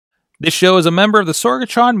This show is a member of the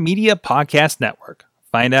Sorgatron Media Podcast Network.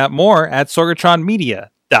 Find out more at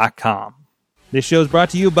sorgatronmedia.com. This show is brought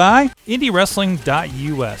to you by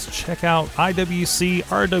IndyWrestling.us. Check out IWC,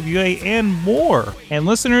 RWA, and more. And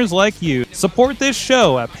listeners like you, support this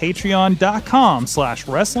show at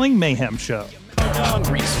Patreon.com/Wrestling Mayhem Show.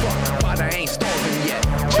 Hungry as fuck, but I ain't starving yet.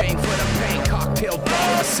 Chain for the pain, cocktail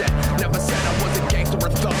bar set. Never said I was a gangster or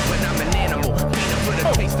thug, but I'm an animal. Feeding for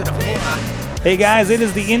the taste of the floor. Hey guys, it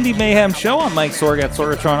is the Indy Mayhem Show. I'm Mike Sorg at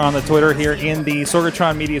Sorgatron on the Twitter here in the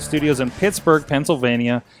Sorgatron Media Studios in Pittsburgh,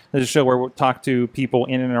 Pennsylvania. This is a show where we'll talk to people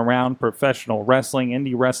in and around professional wrestling,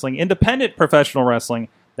 indie wrestling, independent professional wrestling.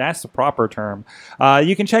 That's the proper term.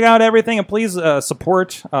 You can check out everything, and please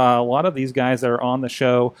support a lot of these guys that are on the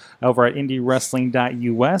show over at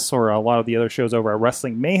IndyWrestling.us or a lot of the other shows over at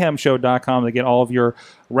WrestlingMayhemShow.com to get all of your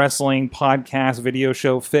wrestling podcast video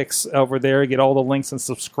show fix over there. Get all the links and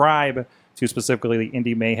subscribe to specifically the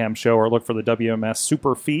Indy Mayhem Show, or look for the WMS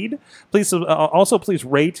Super Feed. Please also please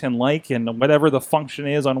rate and like and whatever the function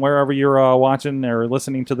is on wherever you're watching or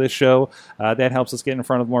listening to this show. That helps us get in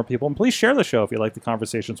front of more people. And please share the show if you like the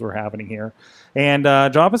conversations we're having here. And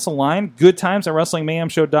drop us a line. Good times at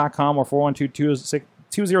WrestlingMayhemShow.com or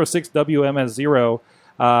 412-206-WMS0.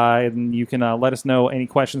 And you can let us know any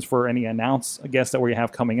questions for any announced guests that we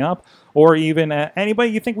have coming up, or even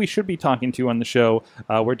anybody you think we should be talking to on the show.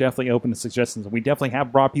 We're definitely open to suggestions. We definitely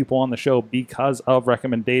have brought people on the show because of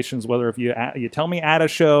recommendations, whether if you tell me at a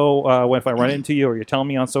show if I run into you, or you tell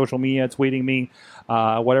me on social media, tweeting me,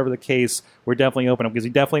 whatever the case, we're definitely open, because we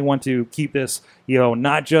definitely want to keep this,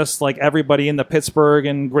 not just like everybody in the Pittsburgh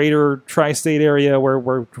and greater tri-state area, where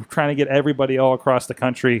we're trying to get everybody all across the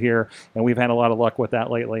country here, and we've had a lot of luck with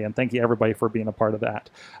that lately, and thank you everybody for being a part of that.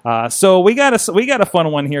 So we got a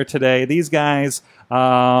fun one here today. These guys,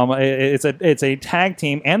 it's a tag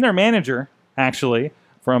team, and their manager, actually,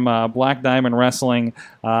 from Black Diamond Wrestling.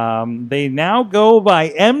 They now go by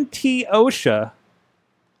mtOSHA.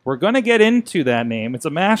 We're going to get into that name. It's a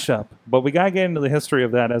mashup, but we got to get into the history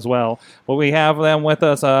of that as well. But we have them with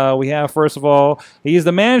us. We have, first of all, he's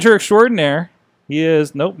the manager extraordinaire. He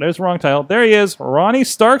is, nope, there's the wrong title. There he is. Ronnie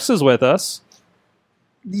Starks is with us.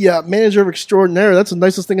 Yeah, manager of extraordinaire. That's the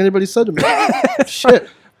nicest thing anybody said to me. Shit.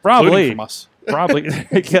 Probably. From us. Probably. There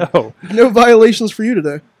you go. No violations for you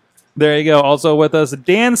today. There you go. Also with us,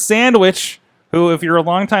 Dan Sandwich, who, if you're a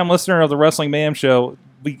longtime listener of the Wrestling Mayhem Show,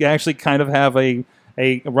 we actually kind of have a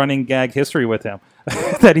running gag history with him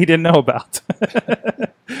that he didn't know about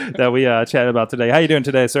that we chatted about today. How you doing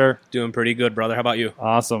today, sir? Doing pretty good, brother. How about you?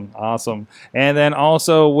 Awesome. And then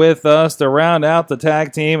also with us to round out the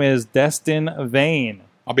tag team is Destin Vane.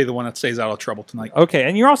 I'll be the one that stays out of trouble tonight. Okay,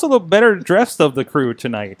 and you're also the better dressed of the crew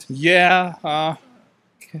tonight. Yeah.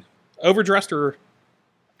 Overdressed, or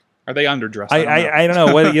are they underdressed? I don't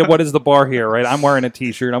know. What is the bar here, right? I'm wearing a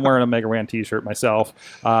T-shirt. I'm wearing a Mega Ran T-shirt myself.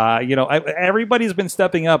 Everybody's been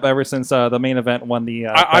stepping up ever since the main event won the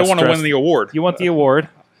I want to win the award. You want the award?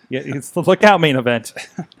 Yeah, it's the Lookout main event.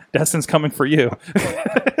 Destin's coming for you.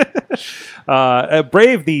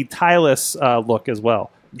 Brave the tireless look as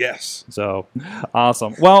well. Yes. So,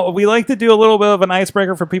 awesome. Well, we like to do a little bit of an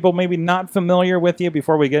icebreaker for people maybe not familiar with you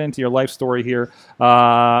before we get into your life story here.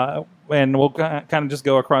 And we'll kind of just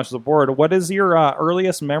go across the board. What is your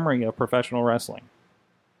earliest memory of professional wrestling?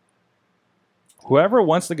 Whoever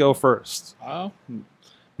wants to go first.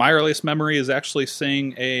 My earliest memory is actually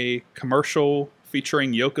seeing a commercial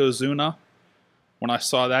featuring Yokozuna. When I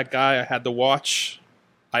saw that guy, I had to watch.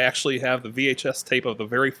 I actually have the VHS tape of the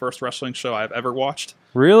very first wrestling show I've ever watched.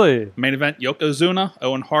 Really? Main event, Yokozuna,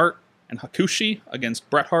 Owen Hart, and Hakushi against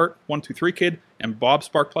Bret Hart, 1-2-3 Kid, and Bob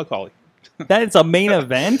Sparkplug Holly. That is a main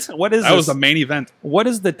event? What is that? That was a main event. What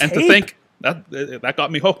is the tape? And to think, that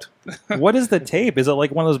got me hooked. What is the tape? Is it like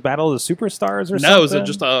one of those Battle of the Superstars or something? No, is it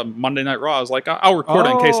just a Monday Night Raw? I was like, I'll record it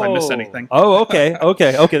in case I miss anything. Oh, okay.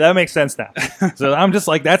 That makes sense now. So I'm just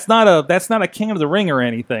like, that's not a King of the Ring or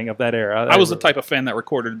anything of that era. I was the type of fan that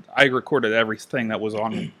recorded everything that was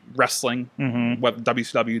on wrestling,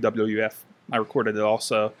 WCW, WWF. I recorded it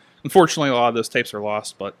also. Unfortunately, a lot of those tapes are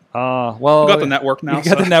lost, but we got the network now. You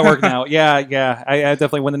got the network now. Yeah. I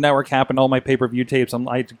definitely, when the network happened, all my pay-per-view tapes,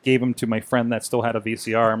 I gave them to my friend that still had a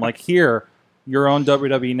VCR. I'm like, here, your own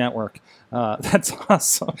WWE network. That's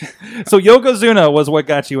awesome. So Yokozuna was what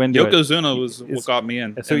got you into Yokozuna was what got me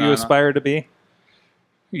in. So you aspired to be?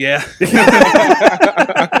 Yeah.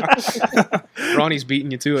 Ronnie's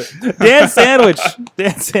beating you to it. Dan Sandwich,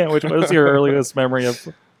 what was your earliest memory of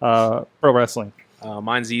pro wrestling?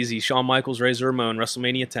 Mine's easy. Shawn Michaels, Razor Ramon,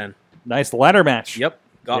 WrestleMania 10. Nice ladder match. Yep.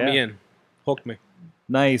 Got me in. Hooked me.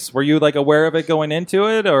 Nice. Were you like aware of it going into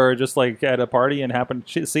it, or just like at a party and happened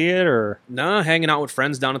to see it, or? No, hanging out with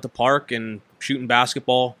friends down at the park and shooting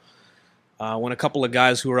basketball. When a couple of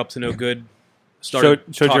guys who were up to no good started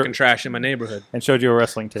Showed talking your- trash in my neighborhood. And showed you a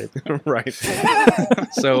wrestling tape. Right.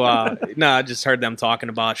 So, I just heard them talking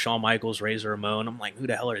about Shawn Michaels, Razor Ramon. I'm like, who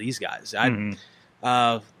the hell are these guys?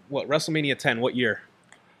 What, WrestleMania 10, what year?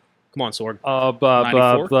 Come on, Sword.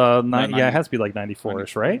 94? Yeah, it has to be like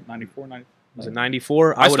 94-ish, right? 94, 90. Was it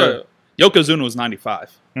 94? I started, Yokozuna was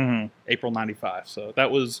 95. Mm-hmm. April 95. So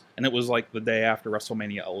that was, and it was like the day after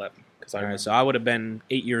WrestleMania 11. Because All right, so I would have been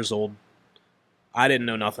 8 years old. I didn't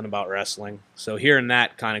know nothing about wrestling. So hearing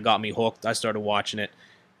that kind of got me hooked. I started watching it.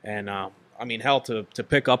 And, hell, to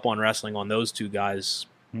pick up on wrestling on those two guys,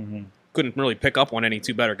 couldn't really pick up on any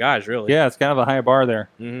two better guys, really. Yeah, it's kind of a high bar there.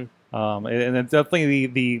 Mm-hmm. And it's definitely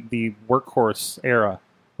the workhorse era,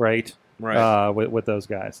 right? Right. With those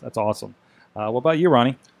guys. That's awesome. What about you,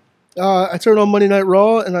 Ronnie? I turned on Monday Night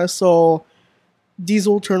Raw and I saw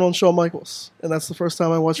Diesel turn on Shawn Michaels, and that's the first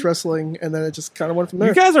time I watched wrestling. And then it just kind of went from there.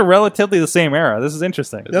 You guys are relatively the same era. This is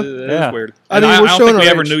interesting. Yep. It Yeah. is weird. I And think I we're don't showing think we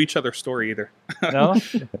our ever age. knew each other's story either. No,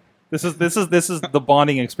 this is the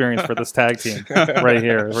bonding experience for this tag team right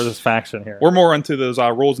here, for this faction here. We're more into those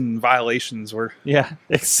rules and violations. Yeah,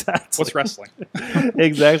 exactly. What's wrestling?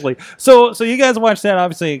 Exactly. So you guys watched that.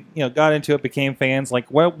 Obviously, got into it, became fans.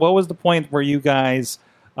 Like, what was the point where you guys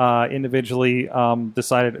individually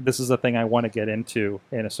decided this is the thing I want to get into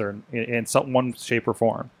in one shape or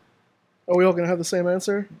form? Are we all going to have the same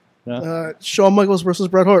answer? Yeah. Shawn Michaels versus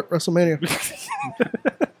Bret Hart, WrestleMania.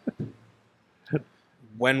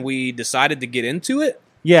 When we decided to get into it,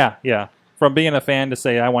 Yeah. From being a fan to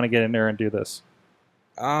say I want to get in there and do this.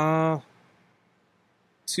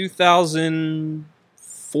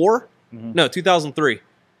 2004? No, 2003.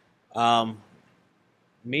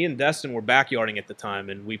 Me and Destin were backyarding at the time,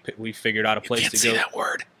 and we figured out a place to go. that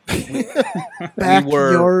word. We were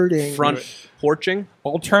Backyarding. front porching,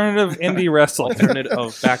 Alternative indie wrestling. alternative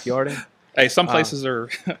of backyarding. Hey, some places are.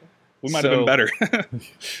 We might have been So- better.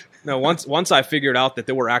 No, once I figured out that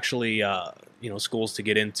there were actually schools to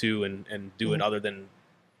get into and do it other than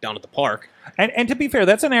down at the park. And to be fair,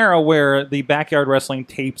 that's an era where the backyard wrestling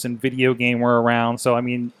tapes and video game were around. So I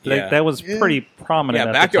mean, Yeah. that was pretty prominent. Yeah,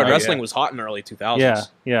 at the backyard time. wrestling was hot in the early 2000s.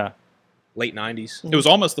 Yeah. Late 90s. It was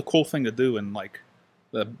almost the cool thing to do, and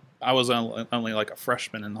I was only like a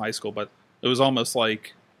freshman in high school, but it was almost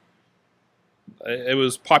like it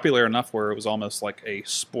was popular enough where it was almost like a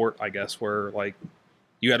sport, I guess, where like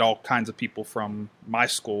you had all kinds of people from my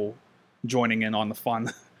school joining in on the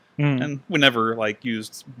fun. And we never like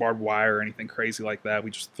used barbed wire or anything crazy like that.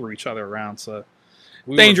 We just threw each other around. So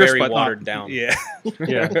We dangerous, were very but watered not, down. Yeah,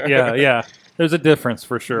 Yeah. There's a difference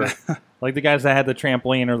for sure. Like the guys that had the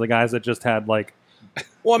trampoline or the guys that just had like.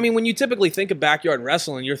 Well, I mean, when you typically think of backyard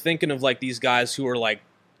wrestling, you're thinking of like these guys who are like,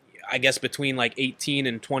 I guess between like 18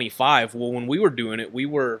 and 25. Well, when we were doing it, we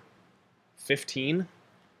were 15.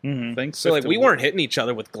 I think So like we weren't hitting each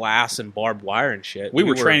other with glass and barbed wire and shit. We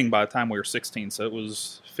were training by the time we were 16, so it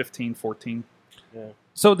was 15, 14.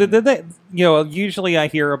 So did they? Usually I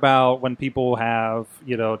hear about when people have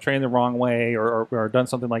trained the wrong way or done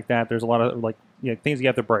something like that. There's a lot of things you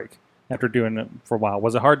have to break after doing it for a while.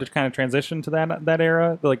 Was it hard to kind of transition to that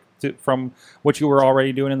era, from what you were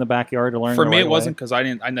already doing in the backyard to learn? For the me, right it wasn't way? because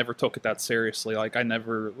I never took it that seriously. Like I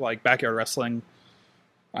never backyard wrestling.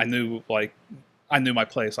 I knew my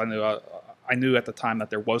place. I knew at the time that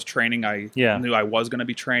there was training. I knew I was going to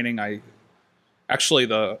be training. I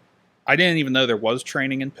didn't even know there was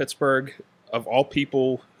training in Pittsburgh. Of all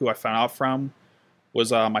people who I found out from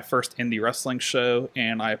was my first indie wrestling show,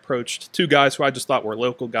 and I approached two guys who I just thought were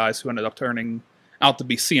local guys who ended up turning out to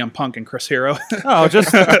be CM Punk and Chris Hero. Oh,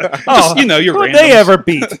 just your who'd they ever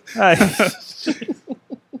beat?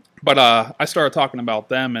 But I started talking about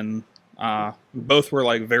them, and both were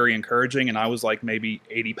like very encouraging, and I was like maybe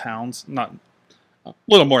 80 pounds, not a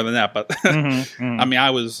little more than that, but I mean,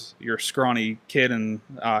 I was your scrawny kid, and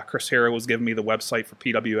Chris Hero was giving me the website for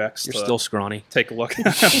PWX. You're still scrawny. Take a look.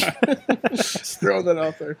 Just throw that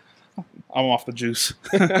out there. I'm off the juice.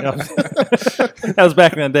 That was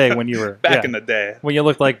back in the day when you were Back in the day. when you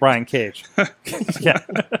looked like Brian Cage. Yeah,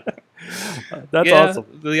 that's Yeah, awesome.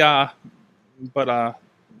 But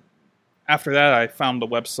after that, I found the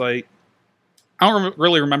website. I don't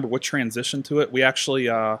really remember what transition to it. We actually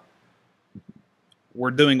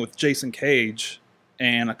were doing with Jason Cage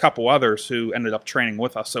and a couple others who ended up training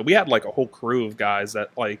with us. So we had like a whole crew of guys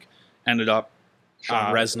that like ended up.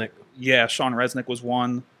 Sean Resnick. Yeah, Sean Resnick was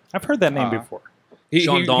one. I've heard that name before. He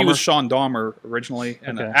Dahmer? was Sean Dahmer originally,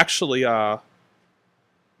 and Okay. actually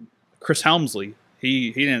Chris Helmsley.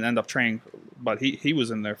 he didn't end up training, but he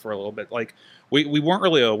was in there for a little bit. Like we weren't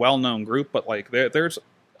really a well-known group, but like there's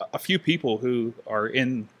a few people who are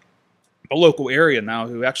in a local area now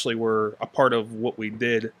who actually were a part of what we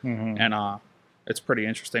did, and it's pretty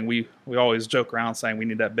interesting. We always joke around saying we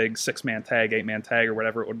need that big 6-man tag, 8-man tag, or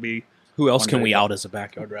whatever it would be. Who else can we out as a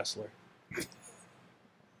backyard wrestler?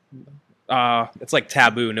 It's like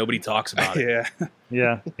taboo. Nobody talks about it.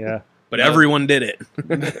 Yeah. But everyone did it.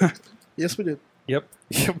 Yes, we did. Yep.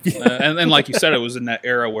 And like you said, it was in that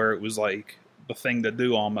era where it was like the thing to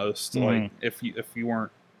do almost. Like if you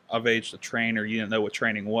weren't of age to train or you didn't know what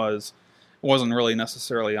training was, it wasn't really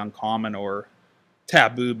necessarily uncommon or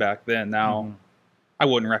taboo back then. Now, I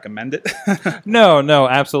wouldn't recommend it. No,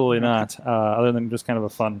 absolutely not. Other than just kind of a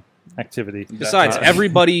fun activity. Besides,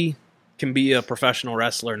 everybody can be a professional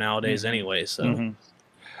wrestler nowadays anyway, so...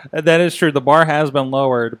 That is true. The bar has been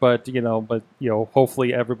lowered, but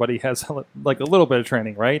hopefully everybody has like a little bit of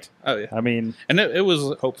training, right? Oh yeah. I mean, and it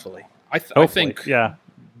was hopefully. I think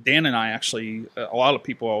Dan and I actually, a lot of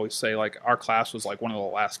people always say like our class was like one of the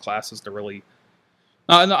last classes to really.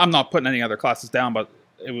 I'm not putting any other classes down, but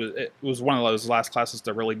it was one of those last classes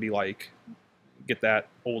to really be like get that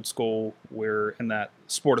old school. We're in that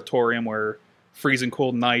sportatorium where freezing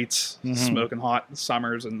cold nights, smoking hot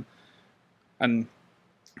summers, and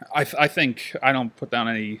I think I don't put down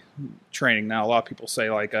any training now. A lot of people say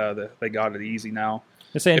like they got it easy now.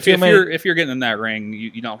 If you're getting in that ring,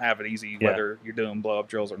 you don't have it easy whether you're doing blow up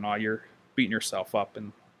drills or not. You're beating yourself up,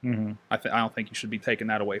 and I don't think you should be taking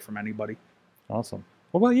that away from anybody. Awesome.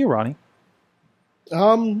 What about you, Ronnie?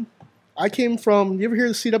 I came from. You ever hear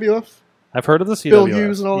of the CWF? I've heard of the CWF. Bill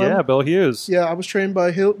Hughes and all that. Yeah, Bill Hughes. Yeah, I was trained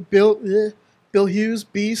by Bill Hughes,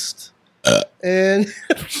 Beast, and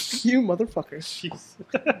you motherfucker.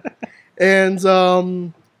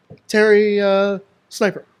 And Terry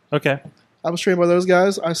Sniper. Okay. I was trained by those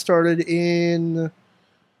guys. I started in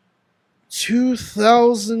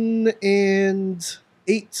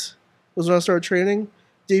 2008 was when I started training.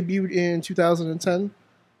 Debuted in 2010.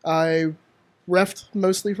 I reffed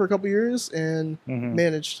mostly for a couple years and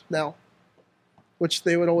managed now. Which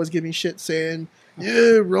they would always give me shit saying,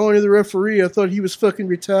 yeah, Ronnie the referee, I thought he was fucking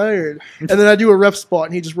retired. And then I do a ref spot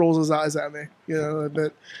and he just rolls his eyes at me.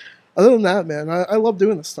 But other than that, man, I love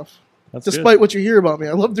doing this stuff. That's Despite good. what you hear about me,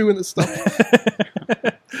 I love doing this stuff.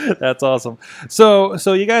 That's awesome.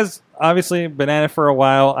 So you guys obviously been at it for a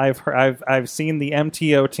while. I've seen the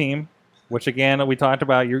MTO team, which again we talked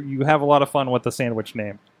about. You have a lot of fun with the sandwich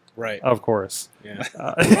name, right? Of course. Yeah.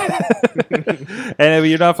 And if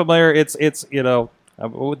you're not familiar, it's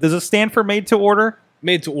does it stand for made to order?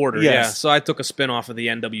 Made to order, Yes. yeah. So I took a spin off of the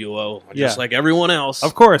NWO, just like everyone else.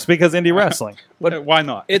 Of course, because indie wrestling. But why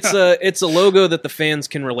not? It's a logo that the fans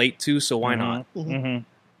can relate to, so why not? Mm-hmm.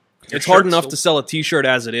 It's hard enough to sell a T-shirt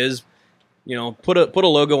as it is. Put a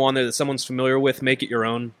logo on there that someone's familiar with, make it your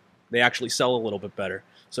own. They actually sell a little bit better.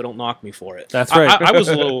 So don't knock me for it. That's right. I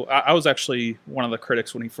was actually one of the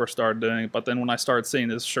critics when he first started doing it, but then when I started seeing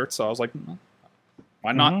his shirts, I was like,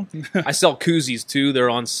 why not? I sell koozies too. They're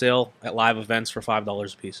on sale at live events for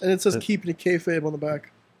 $5 a piece. And it says keeping it kayfabe on the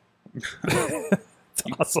back. It's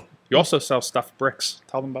awesome. You also sell stuffed bricks.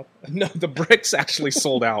 Tell them about that. No, the bricks actually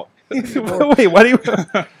sold out. Wait, what do you...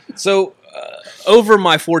 So, over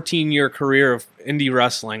my 14-year career of indie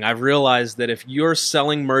wrestling, I've realized that if you're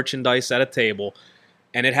selling merchandise at a table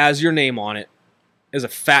and it has your name on it, there's a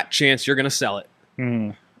fat chance you're going to sell it.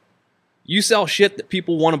 You sell shit that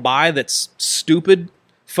people want to buy that's stupid,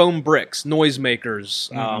 foam bricks, noisemakers,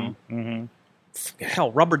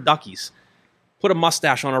 hell, rubber duckies. Put a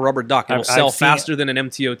mustache on a rubber duck. It'll sell faster than an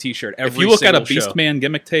MTO T-shirt. If you look at a Beastman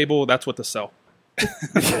gimmick table, that's what to sell.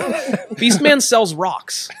 Beastman sells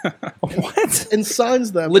rocks. What? And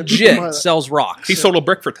signs them. Legit sells rocks. He sold a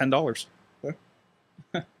brick for $10.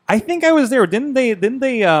 I think I was there. Didn't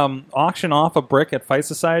they auction off a brick at Fight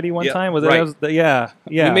Society one time? Was right. Yeah.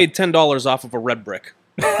 We made $10 off of a red brick.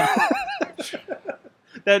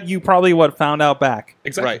 That you probably found out back.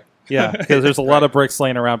 Exactly. Right. Yeah, because there's a lot of bricks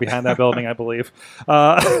laying around behind that building, I believe.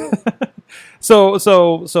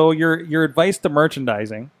 So your advice to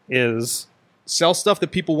merchandising is sell stuff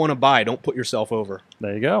that people want to buy. Don't put yourself over.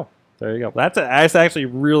 There you go. That's actually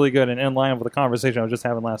really good and in line with the conversation I was just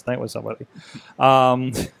having last night with somebody.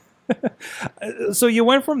 So you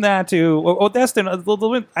went from that to Destin.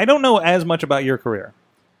 I don't know as much about your career.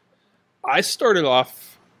 I started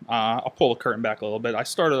off. I'll pull the curtain back a little bit. I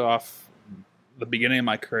started off the beginning of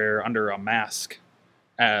my career under a mask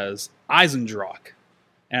as Eisendrock,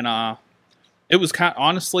 and it was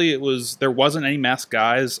there wasn't any masked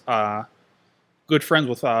guys. Good friends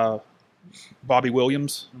with Bobby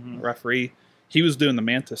Williams, referee. he was doing the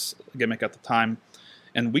Mantis gimmick at the time,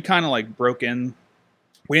 and we kind of like broke in.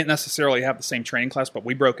 We didn't necessarily have the same training class, but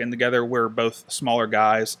we broke in together. We're both smaller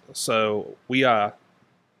guys, so we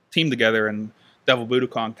teamed together, and Devil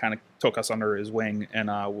Budokan kind of took us under his wing, and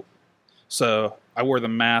so I wore the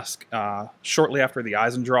mask shortly after the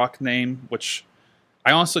Eisendrache name, which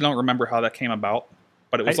I honestly don't remember how that came about,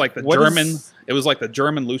 but it was like the German. It was like the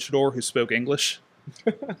German luchador who spoke English.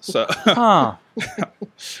 So,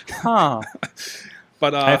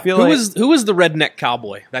 But I feel who was the redneck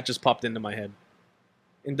cowboy that just popped into my head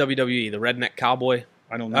in WWE? The redneck cowboy.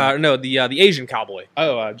 I don't know. No, the Asian cowboy.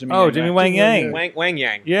 Jimmy Wang Yang. Wang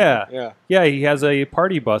Yang. Yeah. He has a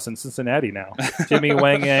party bus in Cincinnati now. Jimmy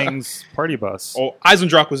Wang Yang's party bus. Oh,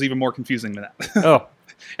 Eisendrache was even more confusing than that. Oh,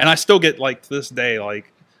 and I still get like to this day,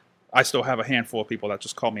 like I still have a handful of people that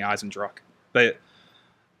just call me Eisendrache. But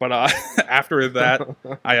after that,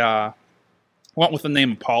 I went with the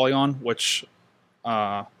name Apollyon, which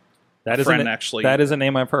that is a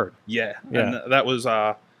name I've heard. Yeah. And that was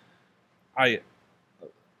I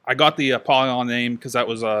got the Apollyon name because that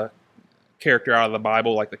was a character out of the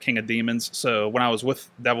Bible, like the King of Demons. So when I was with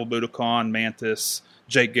Devil Budokan, Mantis,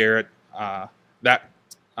 Jake Garrett, that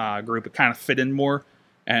group, it kind of fit in more.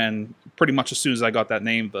 And pretty much as soon as I got that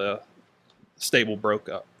name, the stable broke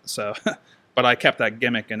up. So, but I kept that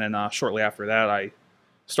gimmick, and then shortly after that, I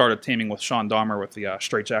started teaming with Sean Dahmer with the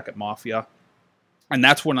Straight Jacket Mafia. And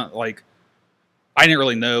that's when I didn't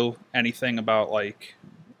really know anything about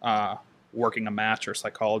working a match or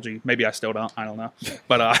psychology. Maybe I still don't. I don't know.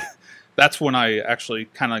 But that's when I actually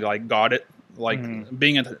kind of got it.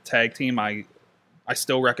 Being in a tag team, I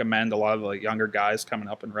still recommend a lot of the younger guys coming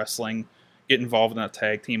up in wrestling get involved in a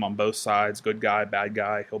tag team on both sides, good guy, bad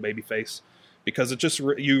guy, heel babyface, because it just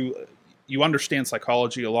you understand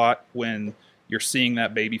psychology a lot when you're seeing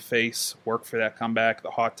that babyface work for that comeback,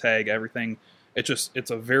 the hot tag, everything.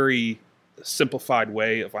 It's a very simplified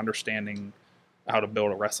way of understanding how to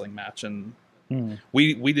build a wrestling match, and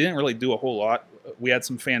we didn't really do a whole lot. We had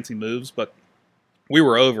some fancy moves, but we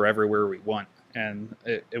were over everywhere we went, and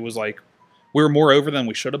it was like we were more over than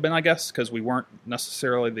we should have been, I guess, because we weren't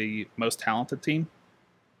necessarily the most talented team.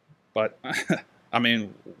 But I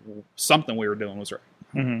mean, something we were doing was right.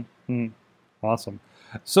 Mm-hmm. Mm-hmm. Awesome.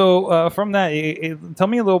 So from that, tell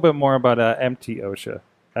me a little bit more about mtOSHA.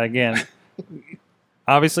 Again,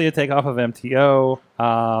 obviously a takeoff of MTO.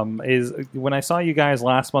 Is when I saw you guys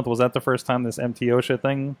last month, was that the first time this mtOSHA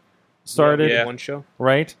thing started? Yeah. One show.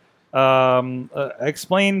 Right?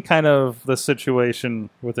 Explain kind of the situation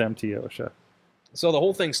with mtOSHA. So the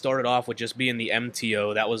whole thing started off with just being the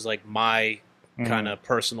MTO. That was like my kind of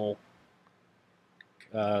personal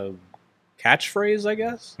catchphrase, I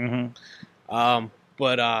guess. Mm-hmm.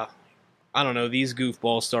 But I don't know. These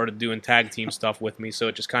goofballs started doing tag team stuff with me, so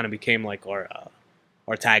it just kind of became like our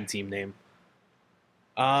tag team name.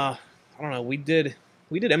 I don't know. We did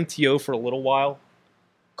MTO for a little while,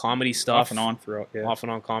 comedy stuff, off and on throughout, off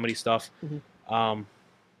and on comedy stuff. Mm-hmm.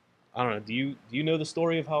 I don't know. Do you know the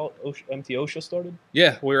story of how mtOSHA started?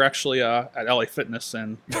 Yeah, we were actually at LA Fitness,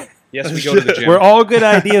 and yes, we go to the gym. Where all good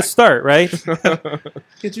ideas start, right? Can't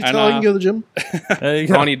you tell I can go to the gym? There you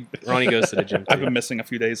go. Ronnie goes to the gym too. I've been missing a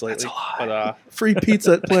few days lately. But free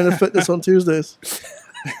pizza at Planet Fitness on Tuesdays.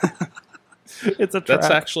 It's a trap. That's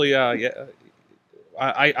actually I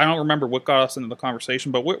don't remember what got us into the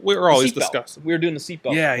conversation, but we're always discussing. We were doing the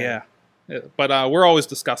seatbelt. Yeah. But we're always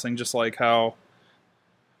discussing just like how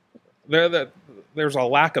there's a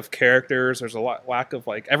lack of characters. There's a lack of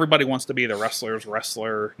everybody wants to be the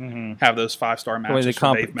wrestler, have those 5-star matches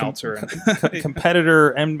for Dave Meltzer and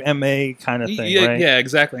competitor MMA kind of thing. Right? Yeah,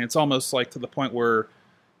 exactly. It's almost like to the point where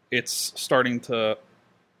it's starting to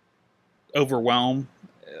overwhelm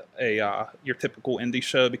your typical indie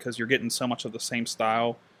show because you're getting so much of the same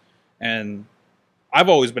style. And I've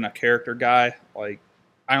always been a character guy.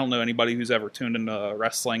 I don't know anybody who's ever tuned into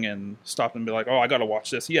wrestling and stopped and be like, "Oh, I got to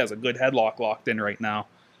watch this. He has a good headlock locked in right now."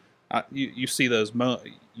 You see those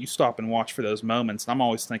you stop and watch for those moments. And I'm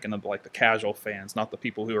always thinking of the casual fans, not the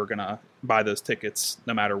people who are going to buy those tickets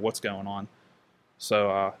no matter what's going on.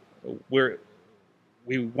 So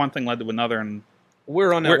one thing led to another, and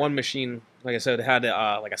we're on that one machine. Like I said, it had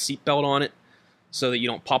a seatbelt on it so that you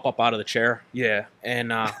don't pop up out of the chair. Yeah.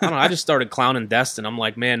 And I don't know. I just started clowning Destin. I'm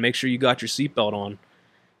like, man, make sure you got your seatbelt on.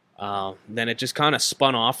 Then it just kind of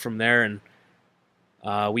spun off from there, and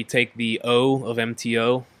we take the O of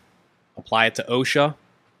MTO, apply it to OSHA.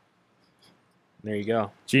 There you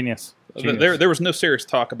go. Genius. There was no serious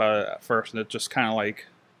talk about it at first, and it just kind of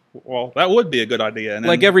well, that would be a good idea. And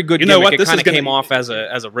then, every good gimmick, it kind of came off as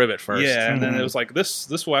a rib at first. Yeah, and then it was like,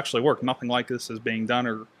 this will actually work. Nothing like this is being done,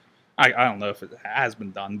 or I don't know if it has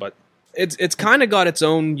been done, but It's kind of got its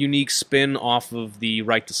own unique spin off of the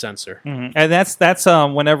right to censor. Mm-hmm. And that's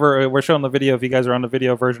whenever we're showing the video, if you guys are on the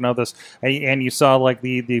video version of this, and you saw like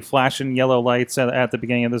the flashing yellow lights at the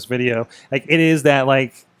beginning of this video, like it is that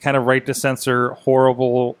like kind of right to censor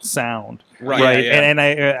horrible sound, right? Yeah. And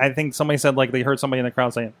I think somebody said like they heard somebody in the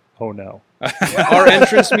crowd saying, "Oh no." Our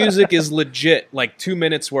entrance music is legit like 2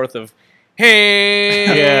 minutes worth of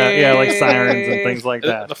hey, yeah, like sirens and things like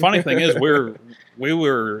that. The funny thing is, we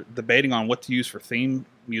were debating on what to use for theme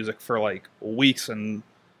music for like weeks, and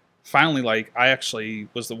finally, like I actually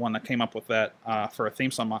was the one that came up with that for a theme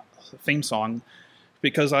song,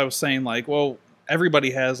 because I was saying like, well, everybody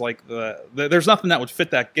has like there's nothing that would fit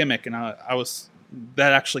that gimmick, and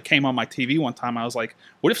that actually came on my TV one time. I was like,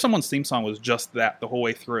 what if someone's theme song was just that the whole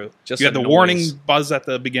way through? Just you had a the noise. warning buzz at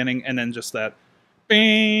the beginning, and then just that,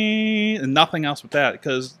 bing, and nothing else with that,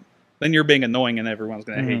 because then you're being annoying and everyone's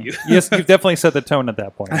going to hate you. Yes, you've definitely set the tone at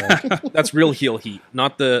that point. Right? That's real heel heat,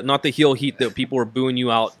 not the heel heat that people are booing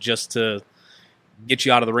you out just to get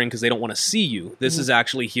you out of the ring because they don't want to see you. This is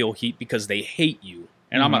actually heel heat because they hate you.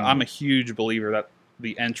 And I'm a huge believer that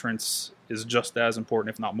the entrance is just as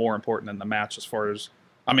important, if not more important, than the match. As far as,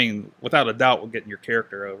 I mean, without a doubt, with getting your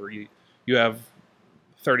character over, you have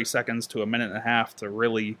 30 seconds to a minute and a half to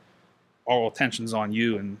really, all attention's on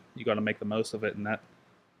you, and you got to make the most of it. And that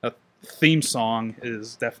theme song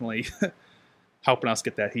is definitely helping us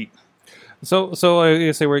get that heat. So I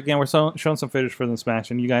say we're showing some footage for this match,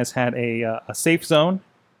 and you guys had a safe zone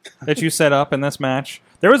that you set up in this match.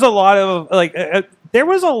 There was a lot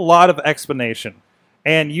of explanation,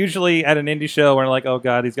 and usually at an indie show, we're like, oh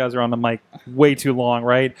god, these guys are on the mic way too long,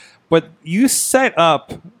 right? But you set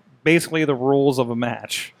up basically the rules of a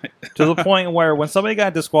match to the point where when somebody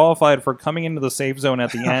got disqualified for coming into the safe zone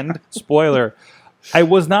at the end, spoiler, I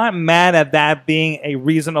was not mad at that being a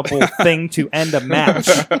reasonable thing to end a match,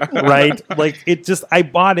 right? Like I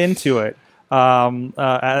bought into it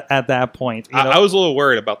at that point. You know? I was a little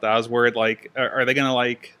worried about that. I was worried, like, are they going to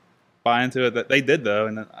like buy into it? That they did though,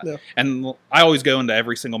 and I always go into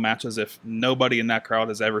every single match as if nobody in that crowd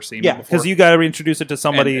has ever seen me before. Because you got to reintroduce it to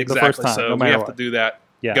somebody the first time. So no matter we have what. to do that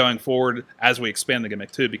going forward as we expand the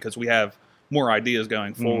gimmick too, because we have more ideas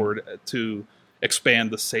going forward to expand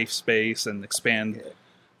the safe space and expand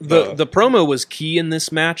the promo was key in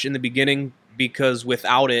this match in the beginning, because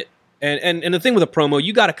without it, and the thing with a promo,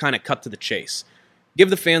 you got to kind of cut to the chase, give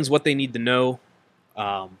the fans what they need to know.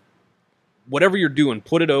 Whatever you're doing,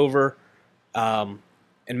 put it over, and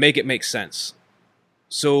make it make sense.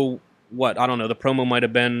 So what? I don't know. The promo might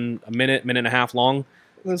have been a minute and a half long.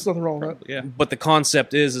 There's nothing wrong with that. Yeah. But the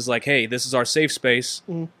concept is like, hey, this is our safe space.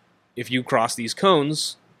 If you cross these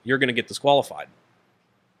cones, you're going to get disqualified.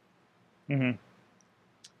 I'm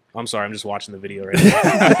sorry, I'm just watching the video right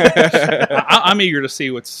now. I'm eager to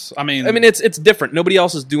see what's. I mean, it's different. Nobody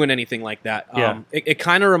else is doing anything like that. Yeah. It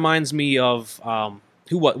kind of reminds me of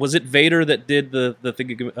what was it? Vader that did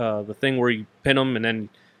the thing where you pin him and then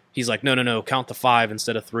he's like, no, count to 5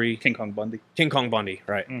 instead of 3. King Kong Bundy,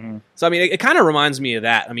 right? So I mean, it kind of reminds me of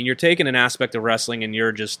that. I mean, you're taking an aspect of wrestling and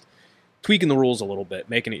you're just tweaking the rules a little bit,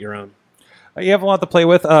 making it your own. You have a lot to play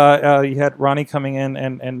with. You had Ronnie coming in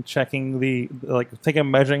and checking taking a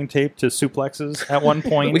measuring tape to suplexes at one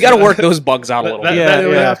point. We got to work those bugs out a little bit.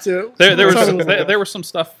 We have to. There was some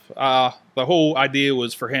stuff. The whole idea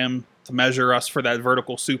was for him to measure us for that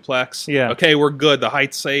vertical suplex. Yeah. Okay, we're good. The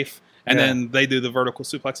height's safe, and then they do the vertical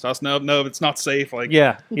suplex to us. No, it's not safe. Like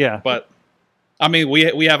yeah. But I mean,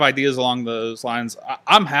 we have ideas along those lines.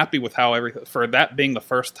 I'm happy with how everything, for that being the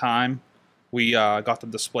first time we got to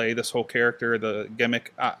display this whole character, the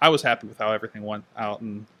gimmick. I was happy with how everything went out,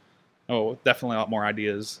 and definitely a lot more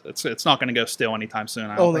ideas. It's not going to go still anytime soon.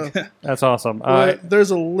 I don't think. That's awesome.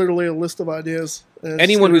 There's literally a list of ideas.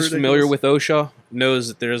 Anyone who's familiar with OSHA knows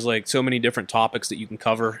that there's like so many different topics that you can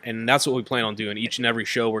cover, and that's what we plan on doing. Each and every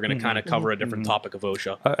show, we're going to kind of cover a different topic of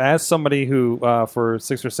OSHA. As somebody who, for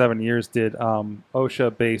 6 or 7 years, did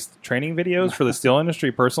OSHA-based training videos for the steel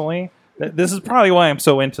industry personally, this is probably why I'm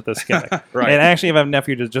so into this gimmick. Right. And I actually have a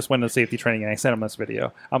nephew that just went to safety training, and I sent him this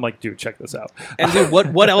video. I'm like, dude, check this out. And dude,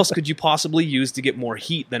 what else could you possibly use to get more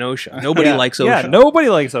heat than OSHA? Nobody likes OSHA. Yeah, nobody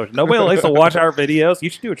likes OSHA. Nobody likes to watch our videos.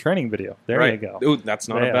 You should do a training video. There you go. Ooh, that's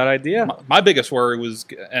not a bad idea. My biggest worry was,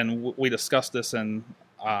 and we discussed this, and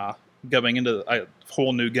going into a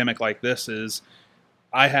whole new gimmick like this is,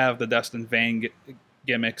 I have the Destin Vane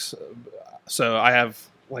gimmicks, so I have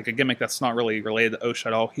like a gimmick that's not really related to OSHA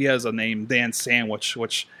at all. He has a name, Dan Sandwich,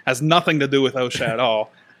 which has nothing to do with OSHA at all.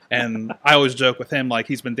 And I always joke with him, like,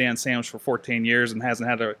 he's been Dan Sandwich for 14 years and hasn't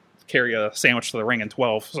had to carry a sandwich to the ring in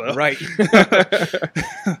 12. So. Right.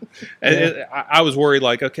 I was worried,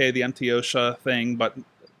 like, okay, the mtOSHA thing, but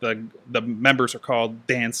the members are called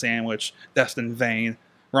Dan Sandwich, Destin Vane,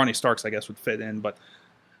 Ronnie Starks, I guess, would fit in, but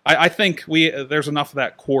I think there's enough of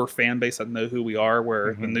that core fan base that know who we are,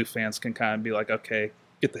 where the new fans can kind of be like, okay,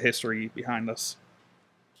 get the history behind us.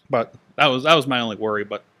 But that was my only worry.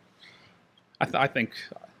 But I think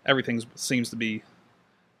everything seems to be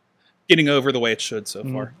getting over the way it should so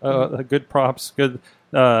far. Good props, good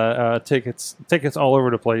tickets all over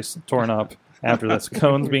the place, torn up. After this,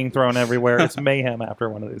 cones being thrown everywhere. It's mayhem after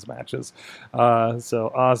one of these matches.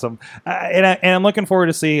 So awesome. And I'm looking forward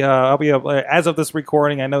to see, I'll be, as of this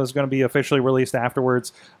recording, I know it's going to be officially released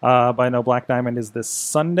afterwards, but I know Black Diamond is this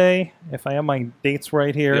Sunday, if I have my dates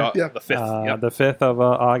right here. Yeah. The 5th. The 5th of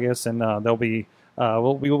August, and they'll be,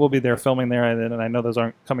 we will be there filming there, and I know those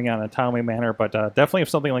aren't coming out in a timely manner, but definitely if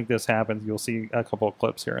something like this happens, you'll see a couple of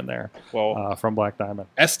clips here and there from Black Diamond.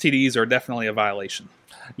 STDs are definitely a violation.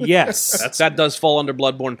 Yes. That does fall under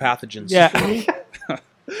bloodborne pathogens. Yeah.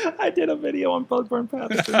 I did a video on bloodborne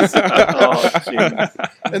pathogens. Oh, jeez.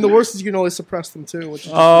 And the worst is you can always suppress them too. Which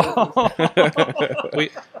is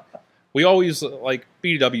we always, like,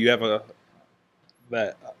 BDW, you have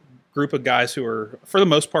that group of guys who are, for the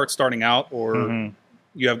most part, starting out, or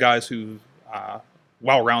you have guys who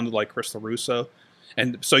well-rounded, like Chris LaRusso.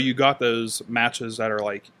 And so you got those matches that are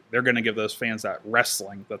like, they're going to give those fans that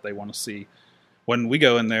wrestling that they want to see. When we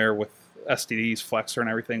go in there with STDs, Flexor, and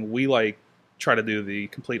everything, we like try to do the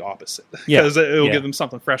complete opposite because it'll give them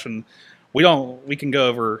something fresh. And we can go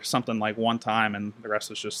over something like one time, and the rest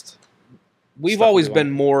is just. We've always been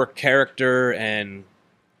more character and,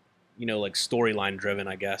 like storyline driven,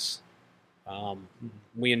 I guess.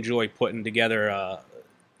 We enjoy putting together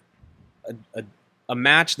a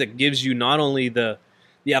match that gives you not only the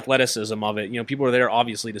athleticism of it. People are there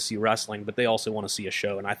obviously to see wrestling, but they also want to see a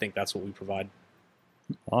show, and I think that's what we provide.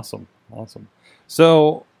 Awesome.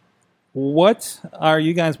 So, what are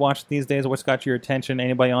you guys watching these days? What's got your attention?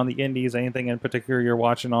 Anybody on the indies? Anything in particular you're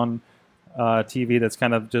watching on TV that's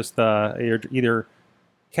kind of just either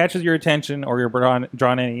catches your attention or you're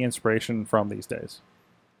drawn any inspiration from these days?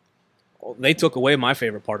 Well, they took away my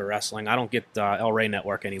favorite part of wrestling. I don't get El Rey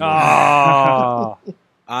Network anymore. Oh.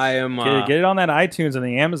 I am get it on that iTunes and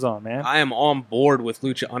the Amazon, man. I am on board with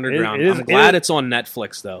Lucha Underground. I'm glad it's on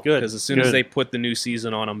Netflix though, because as soon as they put the new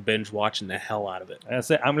season on, I'm binge watching the hell out of it.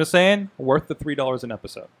 I'm just saying, worth the $3 an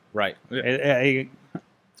episode. Right. You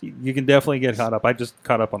can definitely get caught up. I just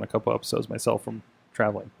caught up on a couple episodes myself from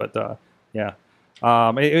traveling, but yeah,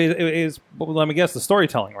 it is. Let me guess, the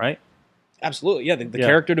storytelling, right? Absolutely, yeah. The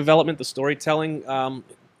character development, the storytelling,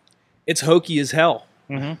 it's hokey as hell.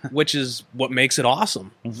 Which is what makes it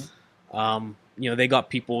awesome. They got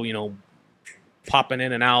people, popping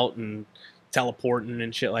in and out and teleporting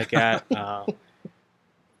and shit like that.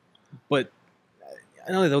 But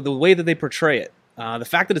I know the way that they portray it, the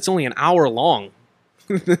fact that it's only an hour long,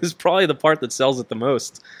 is probably the part that sells it the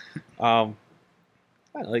most. I've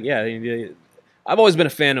always been a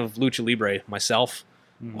fan of Lucha Libre myself.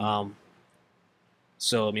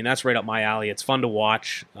 So that's right up my alley. It's fun to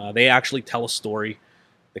watch. They actually tell a story.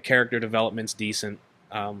 The character development's decent.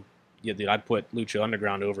 Dude, I'd put Lucha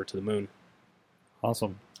Underground over to the moon.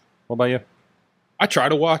 Awesome. What about you? I try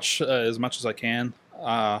to watch as much as I can,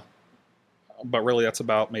 but really that's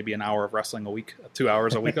about maybe an hour of wrestling a week, 2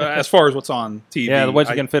 hours a week, as far as what's on TV. Yeah, what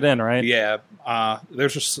you can fit in, right? Yeah,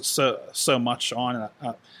 there's just so much on.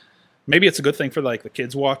 Maybe it's a good thing for like the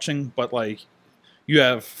kids watching, but like you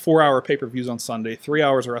have 4-hour pay-per-views on Sunday, 3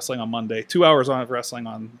 hours of wrestling on Monday, 2 hours of wrestling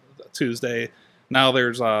on Tuesday. Now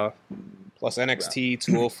there's plus NXT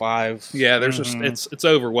 205. Yeah, there's just it's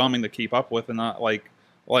overwhelming to keep up with, and not like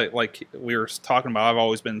we were talking about. I've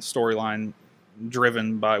always been storyline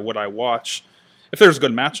driven by what I watch. If there's a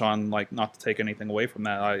good match on, like, not to take anything away from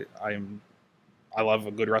that, I love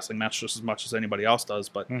a good wrestling match just as much as anybody else does.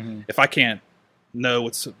 But if I can't know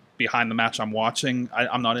what's behind the match I'm watching,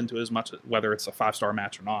 I'm not into it as much, whether it's a 5-star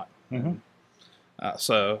match or not.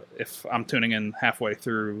 So if I'm tuning in halfway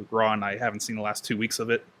through Raw and I haven't seen the last 2 weeks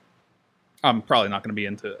of it, I'm probably not going to be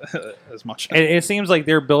into it as much. It seems like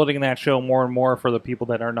they're building that show more and more for the people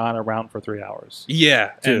that are not around for 3 hours.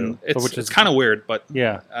 Yeah, too, and it's kind of weird, but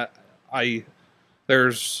yeah,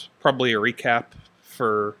 there's probably a recap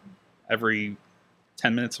for every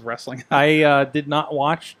 10 minutes of wrestling. I did not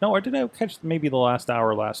watch. No, or did I catch maybe the last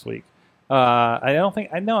hour last week? I don't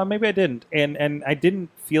think I know. Maybe I didn't, and I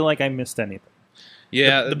didn't feel like I missed anything.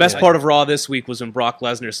 Yeah, the best part of Raw this week was when Brock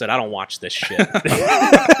Lesnar said, "I don't watch this shit."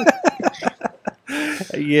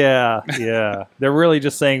 Yeah. They're really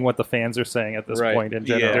just saying what the fans are saying at this Right. point in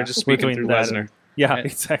general. Yeah, they're just speaking Between through that Lesnar. and- yeah,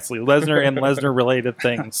 exactly. Lesnar and Lesnar related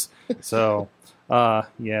things. So,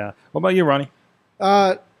 yeah. What about you, Ronnie?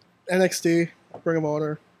 NXT, Ring of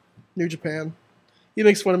Honor, New Japan. He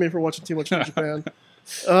makes fun of me for watching too much New Japan.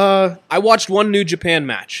 I watched one New Japan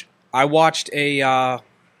match. I watched the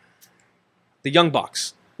Young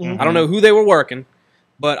Bucks. I don't know who they were working,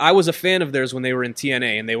 but I was a fan of theirs when they were in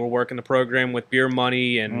TNA and they were working the program with Beer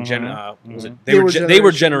Money and they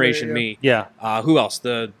were Generation Me. Yeah. Who else?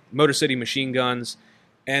 The Motor City Machine Guns,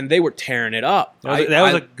 and they were tearing it up. That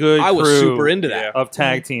was a good I was crew super into that. of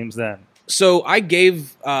tag teams then. So I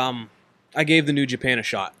gave the New Japan a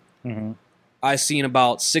shot. Mm-hmm. I seen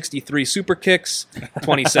about 63 super kicks,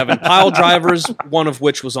 27 pile drivers, one of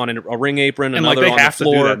which was on a ring apron, And another like they on have the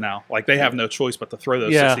to floor. do that now. Like they have no choice but to throw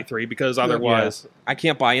those Yeah. 63 because otherwise, I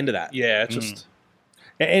can't buy into that. it's just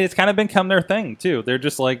And it's kind of become their thing too. They're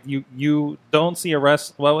just like you don't see a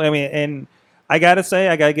rest. Well, I mean, and I gotta say,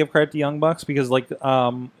 I gotta give credit to Young Bucks because like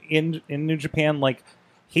in New Japan, like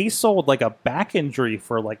he sold like a back injury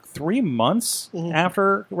for like 3 months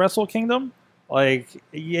after Wrestle Kingdom. Like,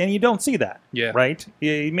 and you don't see that, right?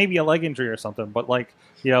 Maybe a leg injury or something, but like,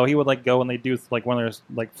 he would like go and they do like one of those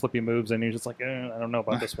like flippy moves, and you're just like, I don't know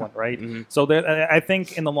about this one, right? So I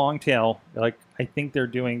think in the long tail, like I think they're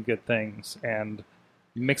doing good things and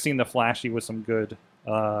mixing the flashy with some good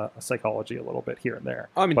psychology a little bit here and there.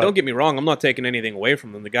 I mean, don't get me wrong. I'm not taking anything away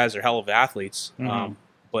from them. The guys are hell of athletes,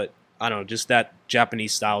 but I don't know. Just that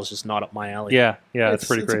Japanese style is just not up my alley. Yeah, it's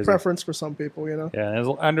pretty it's crazy. a preference for some people, Yeah, there's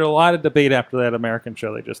under a lot of debate after that American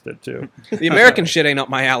show they just did too. The American shit ain't up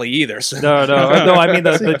my alley either. So. No. I mean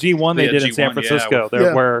the G1 they did in G1, San Francisco.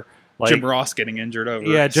 Where like Jim Ross getting injured over.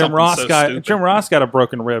 Jim something Ross so got stupid. Jim Ross got a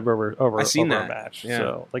broken rib over I seen over that. a match. Yeah.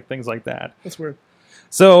 So like things like that. That's weird.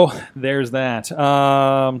 So there's that. Did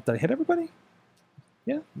I hit everybody?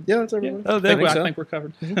 Yeah, that's everyone. Oh, I think we're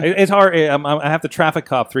covered. It's hard. I have to traffic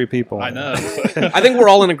cop 3 people. I know. I think we're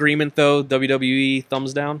all in agreement, though. WWE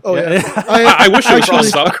thumbs down. Oh yeah, I wish it was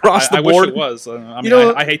actually, across the I board. wish it was. I mean, You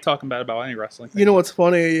know- I hate talking bad about any wrestling. You know what's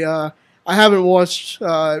funny? I haven't watched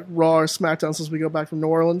Raw or SmackDown since we go back from New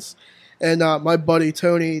Orleans. And my buddy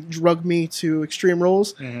Tony drugged me to Extreme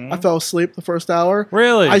Rules. I fell asleep the first hour.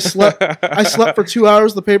 Really? I slept for 2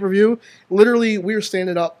 hours the pay-per-view. Literally, we were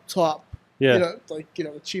standing up top. Yeah.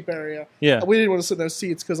 The cheap area. Yeah. We didn't want to sit in those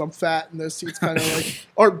seats because I'm fat and those seats kind of like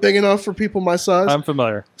aren't big enough for people my size. I'm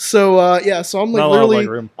familiar. So so I'm like Not a lot of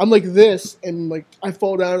literally, legroom. I'm like this, and like I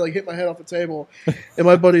fall down, and, like hit my head off the table, and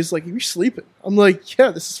my buddy's like, "You're sleeping." I'm like, "Yeah,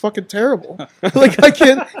 this is fucking terrible. Like I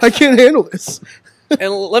can't handle this."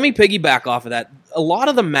 And let me piggyback off of that. A lot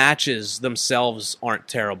of the matches themselves aren't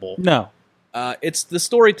terrible. No. It's the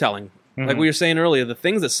storytelling. Like we were saying earlier, the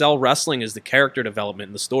things that sell wrestling is the character development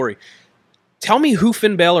and the story. Tell me who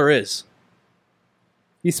Finn Balor is.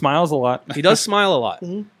 He smiles a lot. He does smile a lot.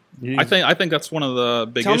 I think that's one of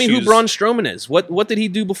the big Tell issues. me who Braun Strowman is. What did he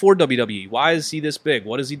do before WWE? Why is he this big?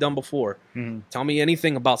 What has he done before? Tell me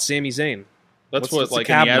anything about Sami Zayn. That's what's what the like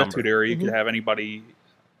cab in the number? Attitude Era, you could have anybody.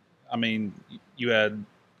 I mean, you had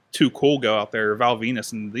Too Cool go out there, Val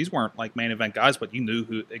Venus, and these weren't like main event guys, but you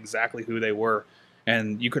knew exactly who they were.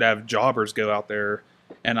 And you could have jobbers go out there,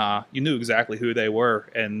 and you knew exactly who they were.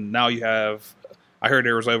 And now you have. I heard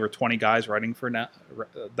there was over 20 guys writing for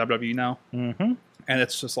WWE now, and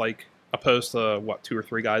it's just like opposed to 2 or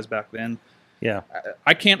 3 guys back then. Yeah.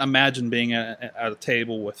 I can't imagine being at a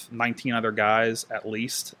table with 19 other guys at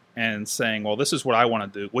least and saying, "Well, this is what I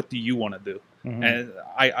want to do. What do you want to do?" And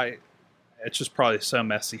it's just probably so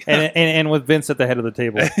messy. and with Vince at the head of the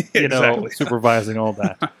table, Exactly. supervising all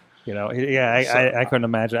that. I couldn't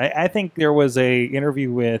imagine. I think there was a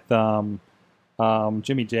interview with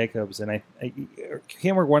Jimmy Jacobs, and I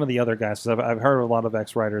him or one of the other guys. Because I've heard a lot of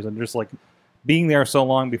ex-writers, and just like being there so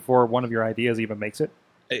long before one of your ideas even makes it.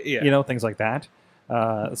 Things like that.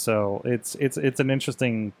 So it's an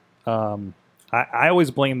interesting. I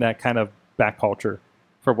always blame that kind of back culture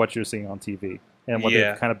for what you're seeing on TV and what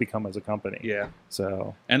they've kind of become as a company. Yeah.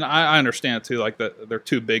 So, and I understand it too. Like they're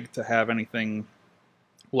too big to have anything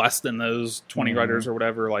less than those 20 writers or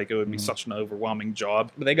whatever. Like it would be such an overwhelming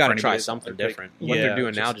job. But they got to for try anybody something to take. different. What they're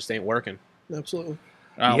doing now just ain't working. Absolutely.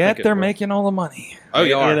 I don't yet think it they're will. making all the money. Oh,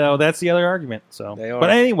 They yeah. are. That's the other argument. So, They are.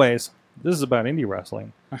 But anyways, this is about indie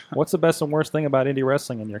wrestling. What's the best and worst thing about indie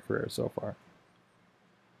wrestling in your career so far?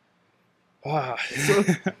 So,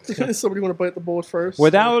 somebody want to bite the bullet first?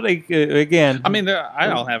 Without again, I mean, I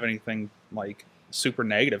don't have anything like super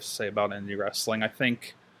negative to say about indie wrestling. I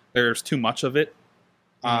think there's too much of it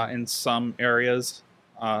in some areas.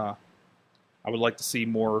 I would like to see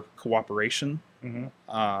more cooperation. Mm-hmm.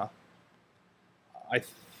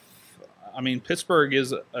 I mean, Pittsburgh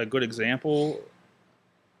is a good example.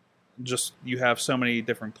 Just you have so many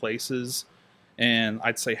different places, and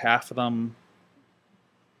I'd say half of them,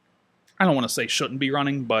 I don't want to say shouldn't be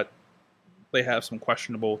running, but they have some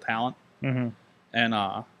questionable talent. Mm-hmm.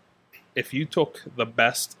 And if you took the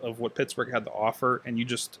best of what Pittsburgh had to offer and you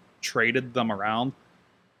just traded them around,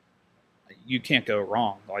 you can't go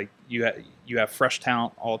wrong. Like you have fresh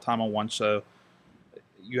talent all the time on one show.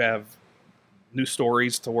 You have new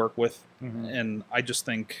stories to work with, and I just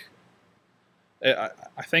think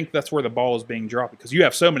I think that's where the ball is being dropped because you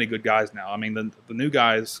have so many good guys now. I mean, the new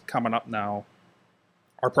guys coming up now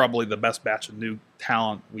are probably the best batch of new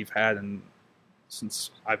talent we've had since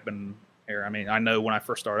I've been here. I mean, I know when I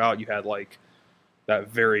first started out, you had like that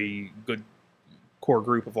very good core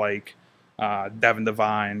group of like Devin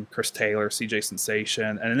Devine, Chris Taylor, CJ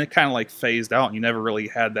Sensation, and then it kind of like phased out, and you never really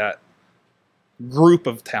had that group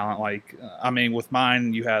of talent. Like, I mean, with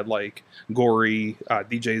mine, you had like Gory,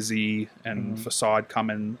 DJZ, and Facade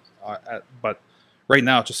coming, but right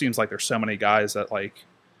now it just seems like there's so many guys that like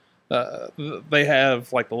they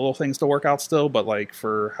have like the little things to work out still, but like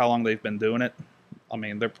for how long they've been doing it, I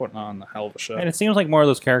mean, they're putting on a hell of a show. And it seems like more of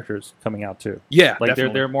those characters coming out too. Yeah, like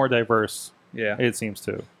definitely. they're more diverse. Yeah, it seems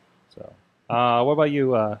too. So, what about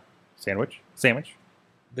you, Sandwich?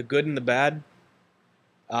 The good and the bad.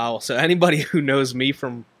 So anybody who knows me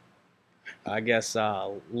from, I guess,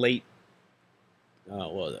 late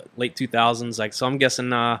 2000s, like, so I'm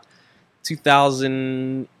guessing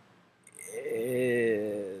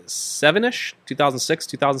 2007-ish, 2006,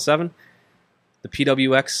 2007, the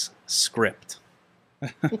PWX script. Are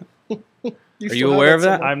you aware of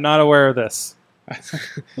that? I'm not aware of this.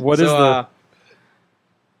 What is the...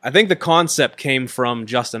 I think the concept came from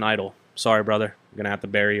Justin Idol. Sorry, brother. I'm going to have to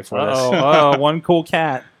bury you for this. Oh, one cool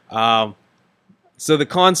cat. So the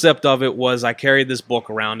concept of it was I carried this book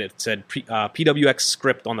around. It said PWX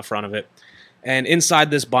script on the front of it. And inside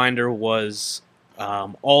this binder was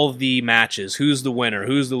all the matches. Who's the winner?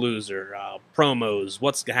 Who's the loser? Promos.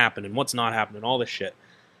 What's happening? What's not happening? All this shit.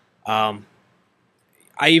 I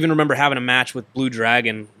even remember having a match with Blue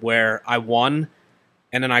Dragon where I won.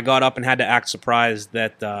 And then I got up and had to act surprised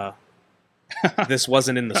that this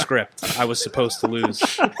wasn't in the script. I was supposed to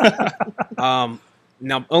lose.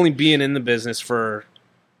 Now, only being in the business for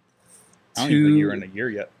I don't even think you're in a year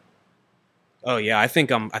yet. Oh yeah, I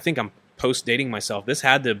think I'm post dating myself. This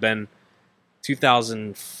had to have been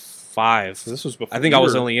 2005. So this was before. I think I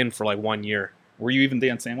was only in for like 1 year. Were you even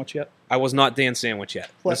Dan Sandwich yet? I was not Dan Sandwich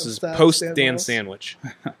yet. This is Platinum post Sandals. Dan Sandwich.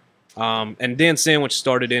 And Dan Sandwich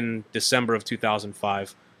started in December of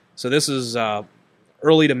 2005. So this is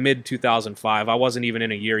early to mid 2005. I wasn't even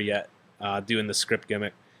in a year yet doing the script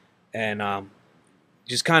gimmick. And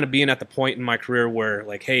just kind of being at the point in my career where,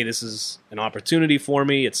 like, hey, this is an opportunity for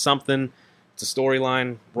me. It's something. It's a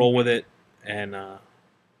storyline. Roll with it. And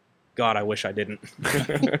God, I wish I didn't.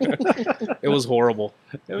 It was horrible.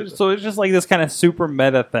 So it's just like this kind of super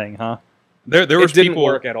meta thing, huh? There was It didn't people,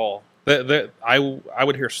 work at all. I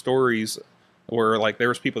would hear stories where like there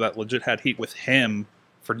was people that legit had heat with him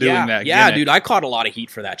for doing that. Yeah, gimmick, dude, I caught a lot of heat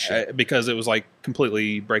for that shit. because it was like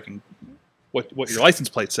completely breaking what your license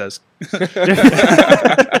plate says. But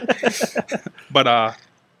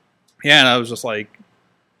yeah, and I was just like,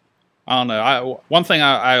 I don't know. One thing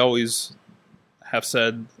I always have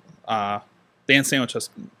said, Dan Sandwich has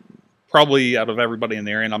probably out of everybody in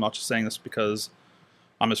the area, and I'm not just saying this because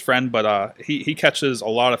I'm his friend, but he catches a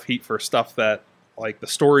lot of heat for stuff that like the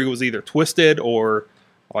story was either twisted or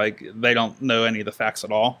like they don't know any of the facts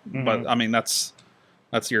at all. Mm-hmm. But I mean that's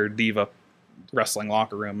your diva wrestling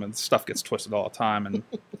locker room, and stuff gets twisted all the time. And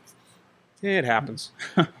It happens.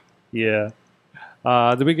 Yeah.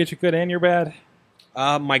 Did we get you good and your bad?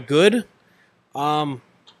 My good?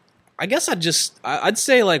 I guess I'd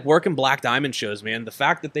say like working Black Diamond shows, man. The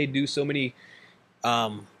fact that they do so many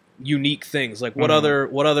unique things. Like what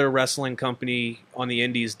other wrestling company on the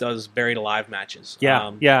indies does buried alive matches? Yeah,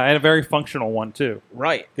 and a very functional one too.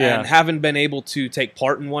 Right. Yeah. And having been able to take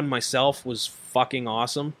part in one myself was fucking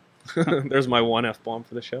awesome. There's my one F-bomb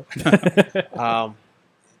for the show.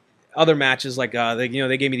 Other matches, like they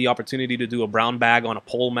gave me the opportunity to do a brown bag on a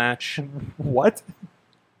pole match. What?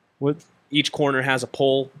 Each corner has a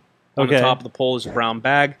pole. On Okay. the top of the pole is a brown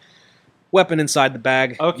bag. Weapon inside the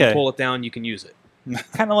bag. Okay. You pull it down, you can use it.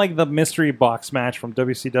 Kind of like the mystery box match from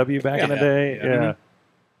WCW back in the day.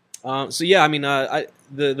 Yeah. So yeah, I mean,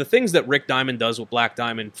 the things that Rick Diamond does with Black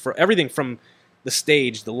Diamond, for everything from the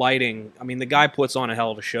stage, the lighting. I mean, the guy puts on a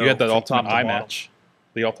hell of a show. you had that from ultimate top to eye bottom. match.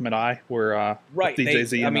 the Ultimate Eye, where Right.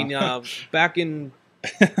 DJZ. Back in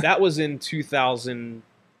that was in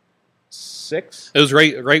 2006. It was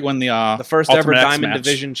right when the first Ultimate ever X Diamond match.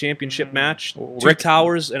 Division Championship match. Two Rick-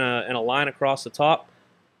 towers and a line across the top.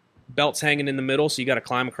 Belts hanging in the middle, so you got to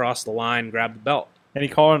climb across the line, grab the belt. And he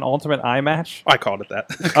called it an Ultimate Eye match? I called it that.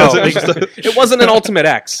 Oh, It wasn't an Ultimate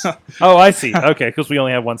X. Oh, I see. Okay, because we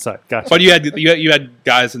only have one side. Gotcha. But you had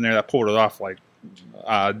guys in there that pulled it off, like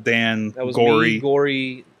Dan, That was Gory. me,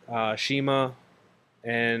 Gory, Shima,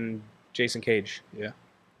 and Jason Cage. Yeah.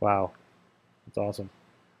 Wow. That's awesome.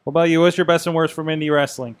 What about you? What's your best and worst from indie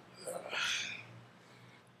wrestling?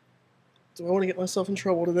 Do I want to get myself in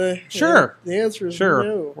trouble today? Sure. The answer is Sure.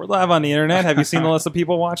 no. We're live on the internet. Have you seen the list of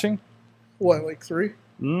people watching? What, like 3?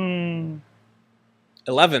 11.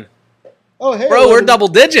 Oh, hey, Bro, 11. we're double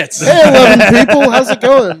digits. Hey, 11 people. How's it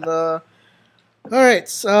going? All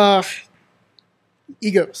right.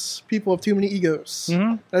 Egos. People have too many egos.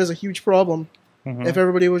 Mm-hmm. That is a huge problem. Mm-hmm. If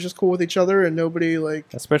everybody was just cool with each other and nobody,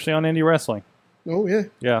 like... Especially on indie wrestling. Oh, yeah.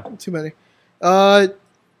 Yeah. Too many.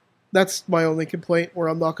 That's my only complaint, where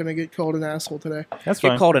I'm not going to get called an asshole today. That's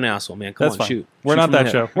Get fine. called an asshole, man. Come That's on, fine. shoot. We're Shoot not from the that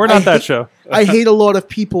hip. show. We're not that show. I hate a lot of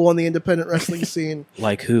people on the independent wrestling scene.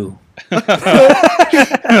 Like who?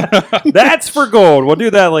 That's for gold. We'll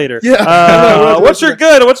do that later. Yeah. What's your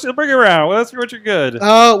good? Bring it around. What's your good?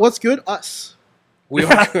 What's good? Us. We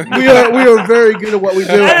are. We are very good at what we do.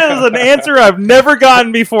 That is an answer I've never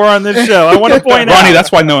gotten before on this show. I want to point out. Ronnie,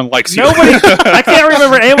 that's why no one likes you. Nobody, I can't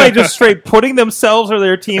remember anybody just straight putting themselves or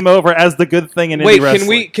their team over as the good thing in indie Wait,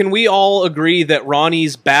 wrestling. can we all agree that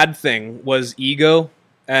Ronnie's bad thing was ego,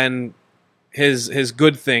 and his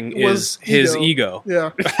good thing is his ego?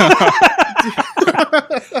 Yeah.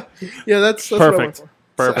 Yeah, that's what I went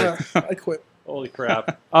Perfect. for. Perfect. So, I quit. Holy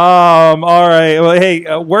crap! All right. Well, hey,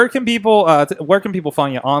 where can people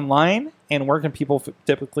find you online, and where can people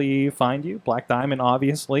typically find you? Black Diamond,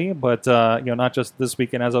 obviously, but not just this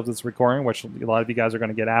weekend as of this recording, which a lot of you guys are going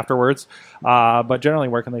to get afterwards. But generally,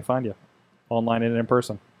 where can they find you, online and in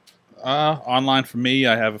person? Online for me,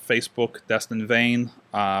 I have a Facebook, Destin Vane.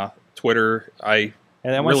 Twitter, I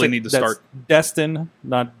And I really need to start. Destin,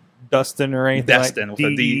 not Dustin or anything. Destin like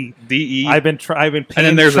with a D-E. I've been trying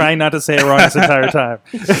there's not to say it wrong this entire time.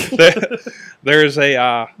 There's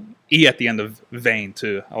a E at the end of Vane,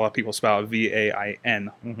 too. A lot of people spell it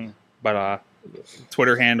V-A-I-N. Mm-hmm. But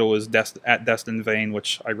Twitter handle is at Destin Vane,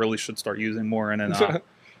 which I really should start using more. And then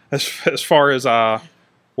as far as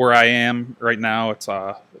where I am right now, it's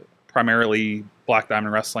primarily Black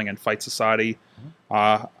Diamond Wrestling and Fight Society.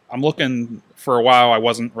 I'm looking for a while. I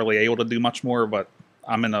wasn't really able to do much more, but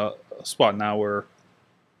I'm in a spot now where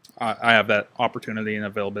I have that opportunity and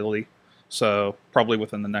availability. So probably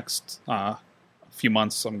within the next few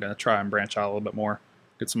months, I'm going to try and branch out a little bit more,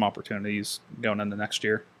 get some opportunities going into next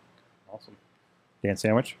year. Awesome. Dan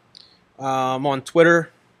Sandwich? I'm on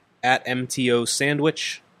Twitter at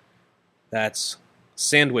mtOSandwich. That's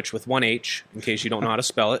sandwich with one H, in case you don't know how to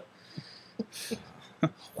spell it.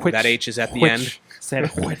 That H is at the end.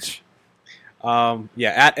 Sandwich.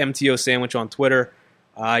 At mtOSandwich on Twitter.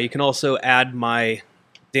 You can also add my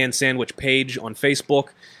Dan Sandwich page on Facebook.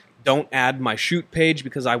 Don't add my shoot page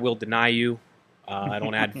because I will deny you. I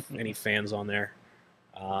don't add any fans on there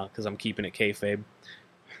because I'm keeping it kayfabe.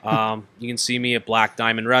 You can see me at Black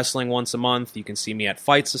Diamond Wrestling once a month. You can see me at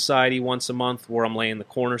Fight Society once a month, where I'm laying the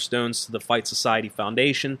cornerstones to the Fight Society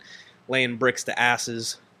Foundation, laying bricks to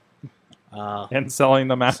asses. And selling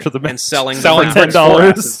them after the match. And selling for them for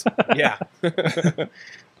 $10.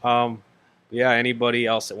 Yeah. Anybody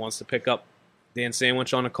else that wants to pick up Dan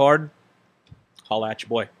Sandwich on a card, holla at your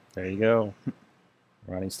boy. There you go.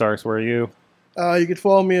 Ronnie Starks, where are you? You can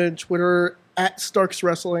follow me on Twitter at Starks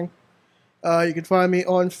Wrestling. You can find me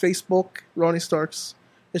on Facebook, Ronnie Starks.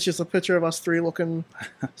 It's just a picture of us three looking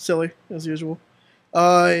silly, as usual.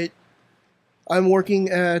 I'm working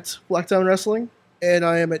at Black Diamond Wrestling, and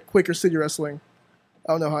I am at Quaker City Wrestling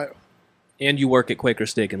out in Ohio. And you work at Quaker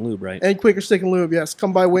Steak and Lube, right? And Quaker Steak and Lube, yes.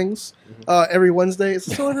 Come by Wings every Wednesday. Is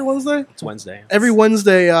it still every Wednesday? It's Wednesday. Every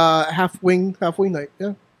Wednesday, half wing night,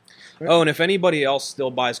 yeah. Oh, and if anybody else still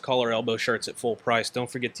buys collar elbow shirts at full price, don't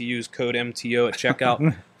forget to use code MTO at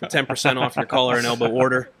checkout for 10% off your collar and elbow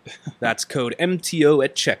order. That's code MTO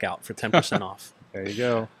at checkout for 10% off. There you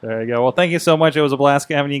go. There you go. Well, thank you so much. It was a blast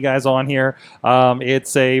having you guys on here.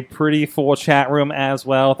 It's a pretty full chat room as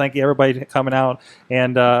well. Thank you, everybody, coming out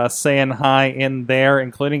and saying hi in there,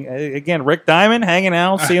 including, again, Rick Diamond hanging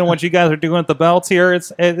out, seeing what you guys are doing at the belts here,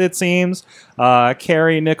 it seems.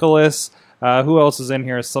 Carrie, Nicholas, who else is in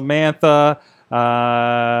here? Samantha,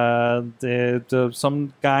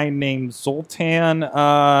 some guy named Zoltan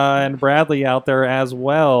and Bradley out there as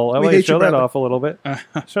well. Oh, We wait, hate show you, that Bradley. off a little bit.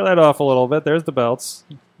 Show that off a little bit. There's the belts.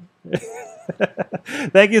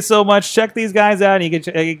 Thank you so much. Check these guys out. You can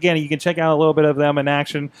check out a little bit of them in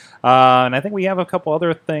action. And I think we have a couple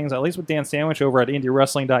other things, at least with Dan Sandwich over at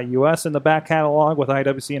IndieWrestling.us in the back catalog with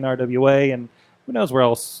IWC and RWA, and who knows where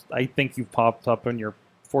else. I think you've popped up in your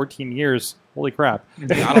 14 years. Holy crap.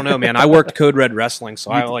 I don't know, man. I worked Code Red Wrestling,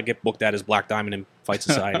 so I like get booked at as Black Diamond in Fight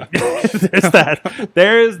Society. There's that.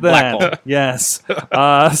 There's that. Blackball. Yes.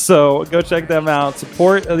 So go check them out.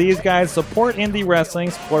 Support these guys. Support indie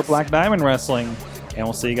wrestling. Support Black Diamond Wrestling. And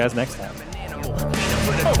we'll see you guys next time.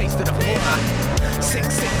 Sick,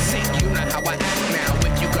 you know how I act now.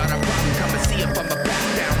 If you got a problem, come and see if I'm a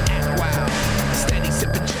back down. Act wild. Steady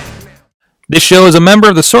sipping Jack now. This show is a member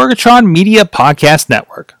of the Sorgatron Media Podcast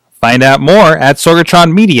Network. Find out more at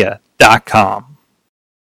sorgatronmedia.com.